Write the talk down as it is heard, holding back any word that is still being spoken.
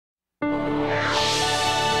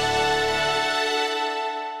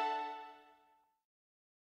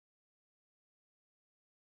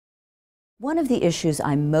One of the issues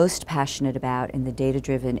I'm most passionate about in the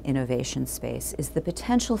data-driven innovation space is the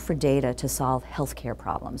potential for data to solve healthcare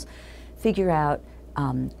problems. Figure out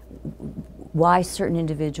why certain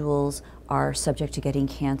individuals are subject to getting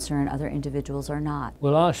cancer and other individuals are not.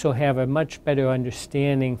 We'll also have a much better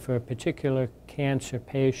understanding for a particular cancer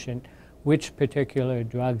patient which particular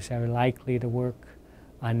drugs are likely to work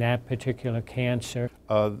on that particular cancer.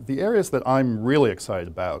 The areas that I'm really excited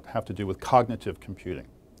about have to do with cognitive computing.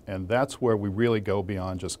 And that's where we really go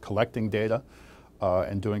beyond just collecting data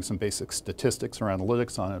and doing some basic statistics or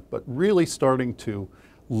analytics on it, but really starting to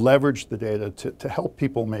leverage the data to help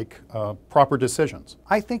people make proper decisions.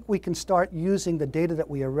 I think we can start using the data that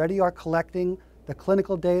we already are collecting, the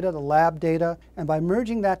clinical data, the lab data, and by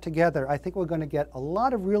merging that together, I think we're going to get a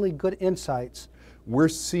lot of really good insights. We're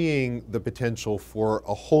seeing the potential for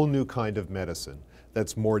a whole new kind of medicine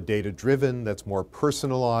that's more data-driven, that's more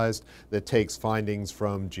personalized, that takes findings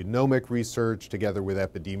from genomic research together with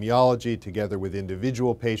epidemiology, together with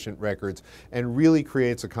individual patient records, and really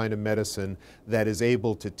creates a kind of medicine that is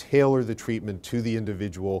able to tailor the treatment to the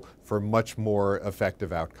individual for much more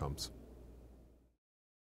effective outcomes.